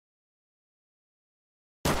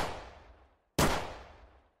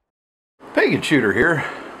Pagan Shooter here.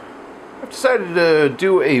 I've decided to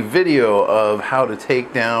do a video of how to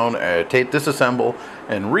take down, disassemble,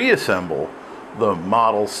 and reassemble the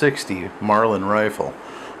Model 60 Marlin rifle.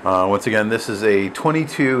 Once again, this is a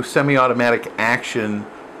 22 semi-automatic action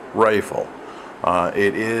rifle.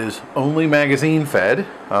 It is only magazine fed.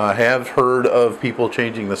 I have heard of people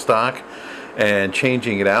changing the stock and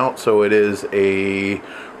changing it out, so it is a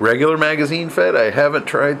regular magazine fed. I haven't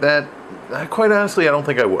tried that. Quite honestly, I don't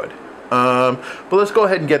think I would. But let's go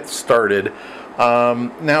ahead and get started.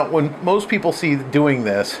 Now, when most people see doing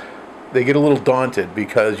this, they get a little daunted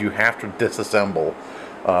because you have to disassemble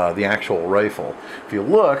the actual rifle. If you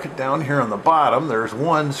look down here on the bottom, there's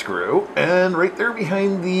one screw, and right there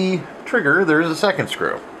behind the trigger, there's a second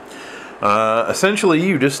screw. Essentially,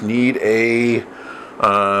 you just need a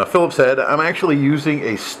Phillips head. I'm actually using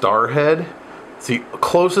a star head. It's the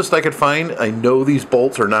closest I could find. I know these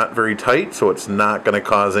bolts are not very tight, so it's not going to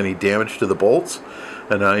cause any damage to the bolts,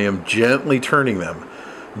 and I am gently turning them.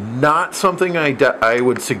 Not something I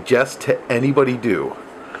would suggest to anybody do.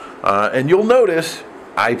 And you'll notice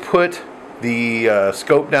I put the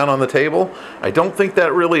scope down on the table. I don't think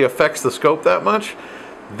that really affects the scope that much.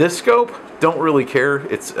 This scope, don't really care.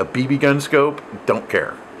 It's a BB gun scope, don't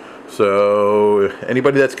care. So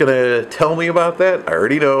anybody that's going to tell me about that, I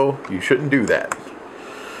already know you shouldn't do that.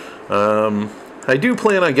 I do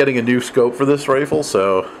plan on getting a new scope for this rifle,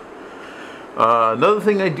 so another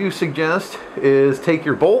thing I do suggest is take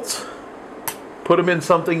your bolts, put them in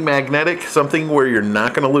something magnetic, something where you're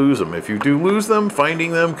not going to lose them. If you do lose them,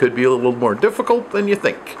 finding them could be a little more difficult than you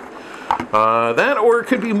think. That, or it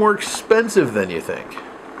could be more expensive than you think.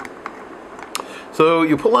 So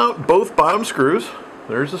you pull out both bottom screws.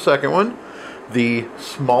 There's the second one. The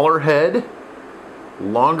smaller head,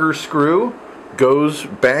 longer screw goes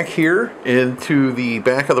back here into the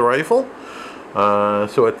back of the rifle.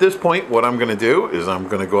 So at this point, what I'm going to do is I'm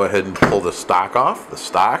going to go ahead and pull the stock off. The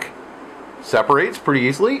stock separates pretty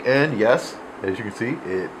easily, and yes, as you can see,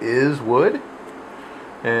 it is wood.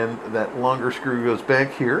 And that longer screw goes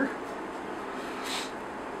back here.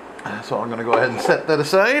 So I'm going to go ahead and set that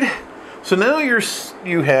aside. So now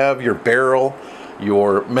you have your barrel,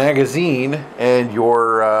 your magazine, and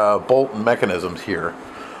your bolt and mechanisms here.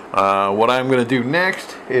 What I'm going to do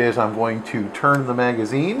next is I'm going to turn the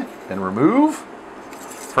magazine and remove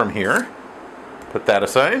from here. Put that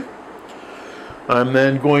aside. I'm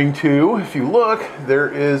then going to, if you look, there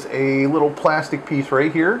is a little plastic piece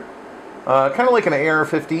right here. Kind of like an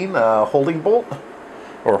AR-15 holding bolt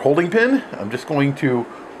or holding pin. I'm just going to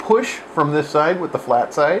push from this side with the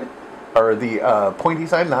flat side, or the pointy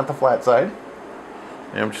side, not the flat side.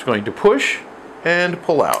 And I'm just going to push and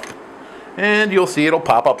pull out. And you'll see it'll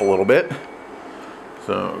pop up a little bit.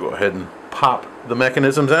 So go ahead and pop the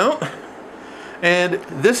mechanisms out. And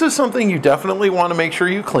this is something you definitely want to make sure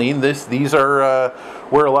you clean. These are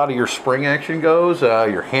where a lot of your spring action goes.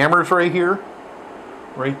 Your hammer's right here,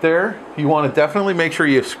 right there. You want to definitely make sure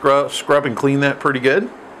you scrub and clean that pretty good.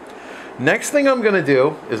 Next thing I'm going to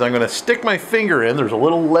do is I'm going to stick my finger in. There's a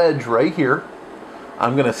little ledge right here.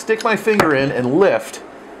 I'm going to stick my finger in and lift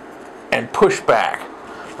and push back.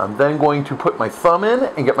 I'm then going to put my thumb in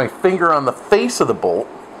and get my finger on the face of the bolt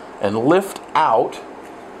and lift out.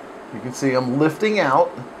 You can see I'm lifting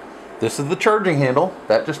out. This is the charging handle.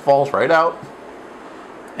 That just falls right out.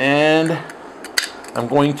 And I'm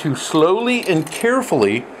going to slowly and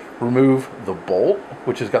carefully remove the bolt,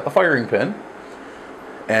 which has got the firing pin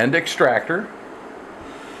and extractor.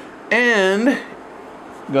 And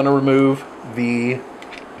I'm going to remove the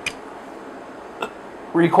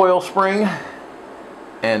recoil spring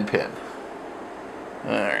and pin.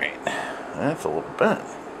 Alright, that's a little bent.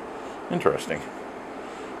 Interesting.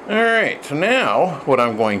 Alright, so now what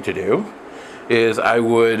I'm going to do is I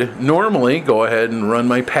would normally go ahead and run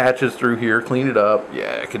my patches through here, clean it up.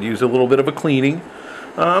 Yeah, I could use a little bit of a cleaning.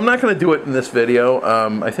 I'm not going to do it in this video.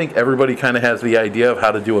 I think everybody kind of has the idea of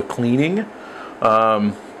how to do a cleaning.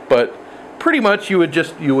 But pretty much you would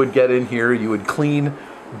get in here, you would clean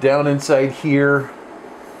down inside here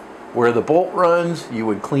where the bolt runs, you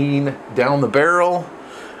would clean down the barrel,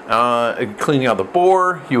 cleaning out the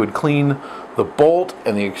bore, you would clean the bolt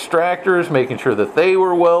and the extractors, making sure that they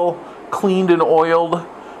were well cleaned and oiled.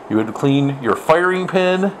 You would clean your firing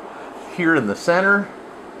pin here in the center.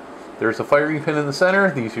 There's a firing pin in the center.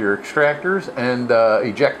 These are your extractors and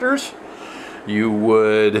ejectors. You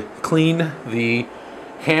would clean the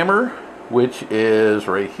hammer, which is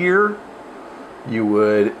right here. You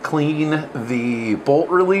would clean the bolt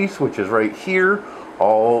release, which is right here,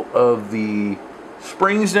 all of the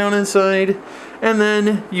springs down inside, and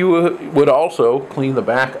then you would also clean the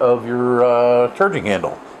back of your charging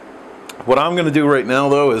handle. What I'm going to do right now,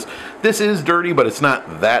 though, is this is dirty, but it's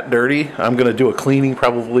not that dirty. I'm going to do a cleaning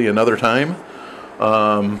probably another time.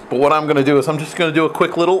 But what I'm going to do is I'm just going to do a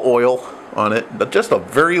quick little oil on it, but just a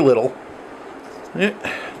very little. Yeah,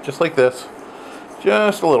 just like this.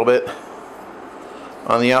 Just a little bit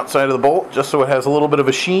on the outside of the bolt, just so it has a little bit of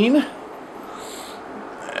a sheen.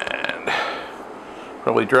 And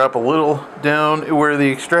probably drop a little down where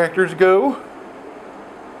the extractors go,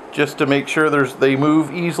 just to make sure they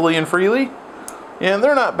move easily and freely. And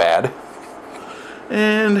they're not bad.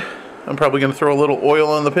 And I'm probably going to throw a little oil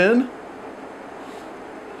on the pin.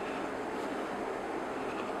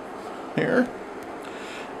 Here.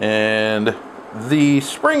 And the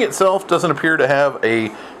spring itself doesn't appear to have a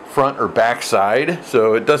front or back side,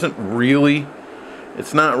 so it's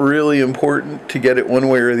not really important to get it one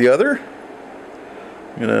way or the other.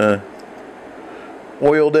 I'm gonna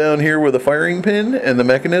oil down here where the firing pin and the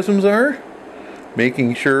mechanisms are,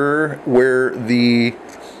 making sure where the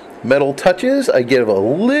metal touches, I give a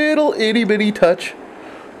little itty bitty touch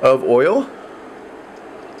of oil.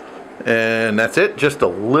 And that's it, just a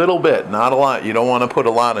little bit, not a lot. You don't want to put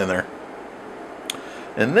a lot in there.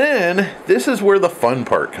 And then this is where the fun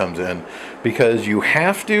part comes in, because you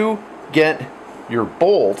have to get your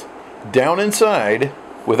bolt down inside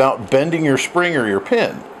without bending your spring or your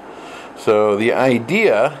pin. So the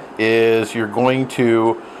idea is you're going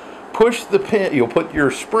to push the pin, you'll put your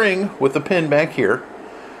spring with the pin back here,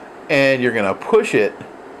 and you're going to push it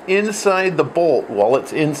inside the bolt while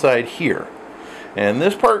it's inside here. And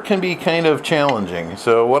this part can be kind of challenging.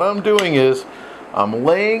 So what I'm doing is I'm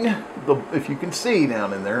laying the, if you can see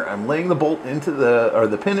down in there, I'm laying the bolt into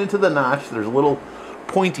the pin into the notch. There's a little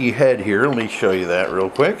pointy head here. Let me show you that real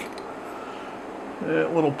quick.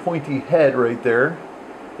 That little pointy head right there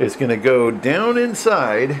is going to go down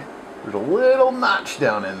inside. There's a little notch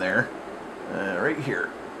down in there, right here.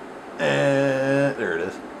 And there it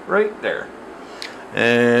is, right there.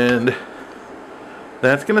 And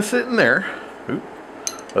that's going to sit in there. Oop,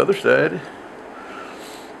 other side.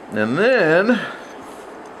 And then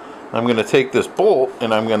I'm going to take this bolt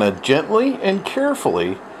and I'm going to gently and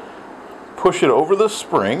carefully push it over the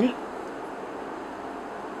spring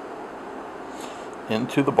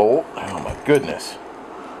into the bolt. Oh my goodness.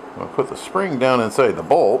 I'm going to put the spring down inside the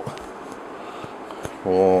bolt.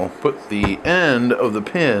 We'll put the end of the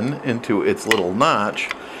pin into its little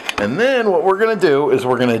notch. And then what we're going to do is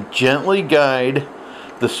we're going to gently guide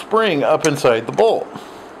the spring up inside the bolt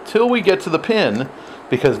till we get to the pin,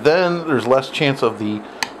 because then there's less chance of the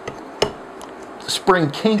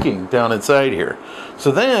spring kinking down inside here.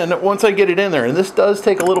 So then once I get it in there, and this does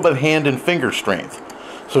take a little bit of hand and finger strength,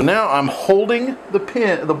 so now I'm holding the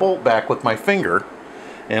bolt back with my finger,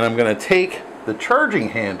 and I'm going to take the charging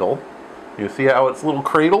handle, you see how it's a little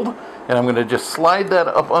cradled, and I'm going to just slide that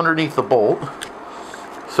up underneath the bolt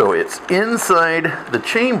so it's inside the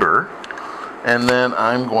chamber. And then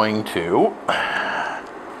I'm going to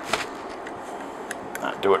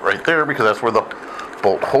not do it right there because that's where the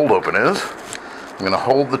bolt hold open is. I'm going to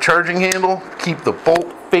hold the charging handle, keep the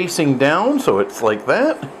bolt facing down so it's like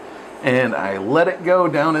that, and I let it go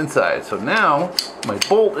down inside. So now my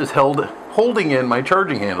bolt is holding in my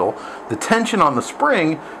charging handle. The tension on the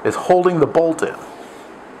spring is holding the bolt in.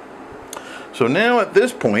 So now at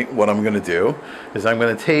this point what I'm going to do is I'm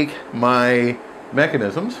going to take my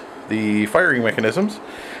mechanisms, the firing mechanisms,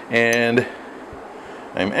 and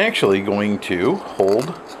I'm actually going to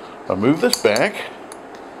I'll move this back.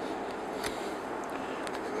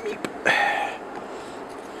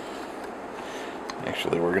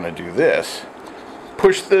 Actually, we're going to do this.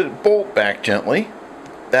 Push the bolt back gently.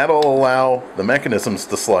 That'll allow the mechanisms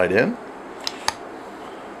to slide in.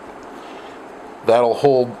 That'll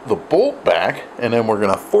hold the bolt back, and then we're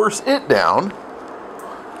going to force it down.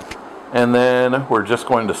 And then we're just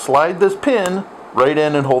going to slide this pin right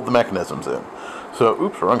in and hold the mechanisms in. So,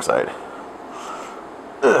 oops, wrong side.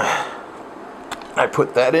 I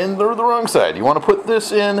put that in the wrong side. You want to put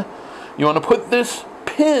this in, you want to put this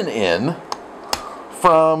pin in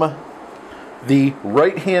from the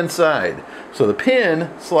right hand side. So the pin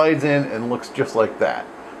slides in and looks just like that.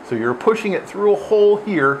 So you're pushing it through a hole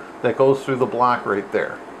here that goes through the block right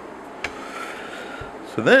there.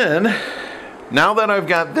 So then, now that I've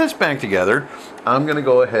got this back together, I'm going to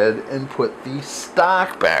go ahead and put the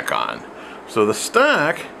stock back on. So the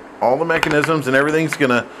stock, all the mechanisms and everything's going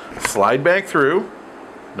to slide back through.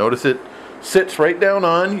 Notice it sits right down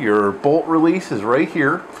on. Your bolt release is right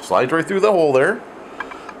here. Slides right through the hole there.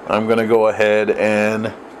 I'm going to go ahead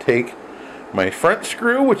and take my front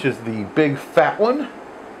screw, which is the big fat one,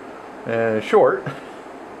 short.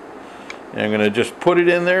 And I'm going to just put it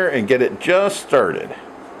in there and get it just started.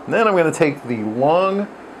 And then I'm going to take the long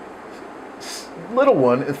little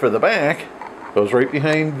one for the back, goes right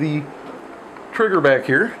behind the trigger back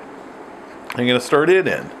here. I'm going to start it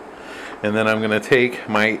in. And then I'm going to take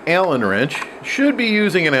my Allen wrench. Should be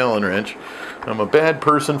using an Allen wrench. I'm a bad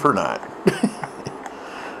person for not.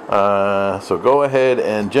 So go ahead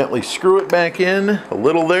and gently screw it back in a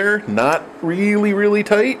little there, not really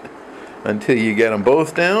tight, until you get them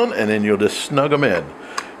both down, and then you'll just snug them in.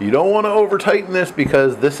 You don't want to over tighten this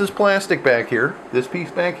because this is plastic back here. This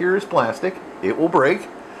piece back here is plastic. It will break.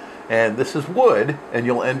 And this is wood, and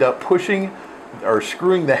you'll end up pushing or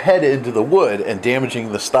screwing the head into the wood and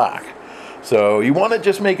damaging the stock. So you want to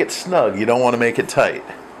just make it snug. You don't want to make it tight.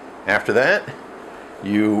 After that,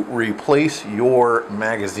 you replace your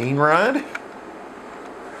magazine rod.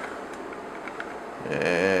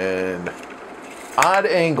 And odd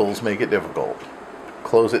angles make it difficult.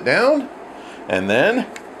 Close it down, and then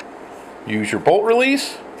use your bolt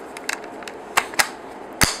release.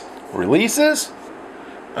 Releases.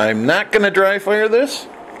 I'm not going to dry fire this.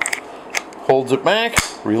 Holds it back,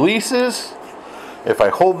 releases. If I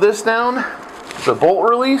hold this down, the bolt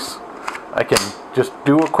release, I can just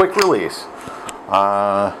do a quick release.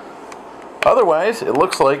 Otherwise, it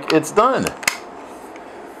looks like it's done.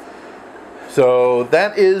 So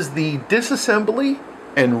that is the disassembly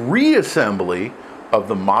and reassembly of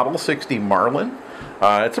the Model 60 Marlin.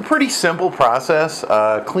 It's a pretty simple process.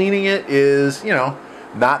 Cleaning it is,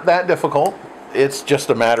 not that difficult. It's just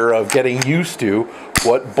a matter of getting used to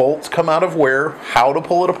what bolts come out of where, how to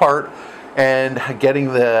pull it apart, and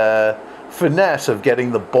getting the finesse of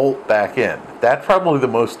getting the bolt back in. That's probably the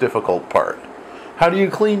most difficult part. How do you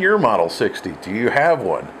clean your Model 60? Do you have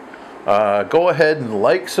one? Go ahead and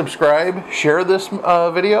like, subscribe, share this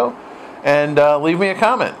video, and leave me a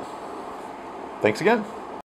comment. Thanks again.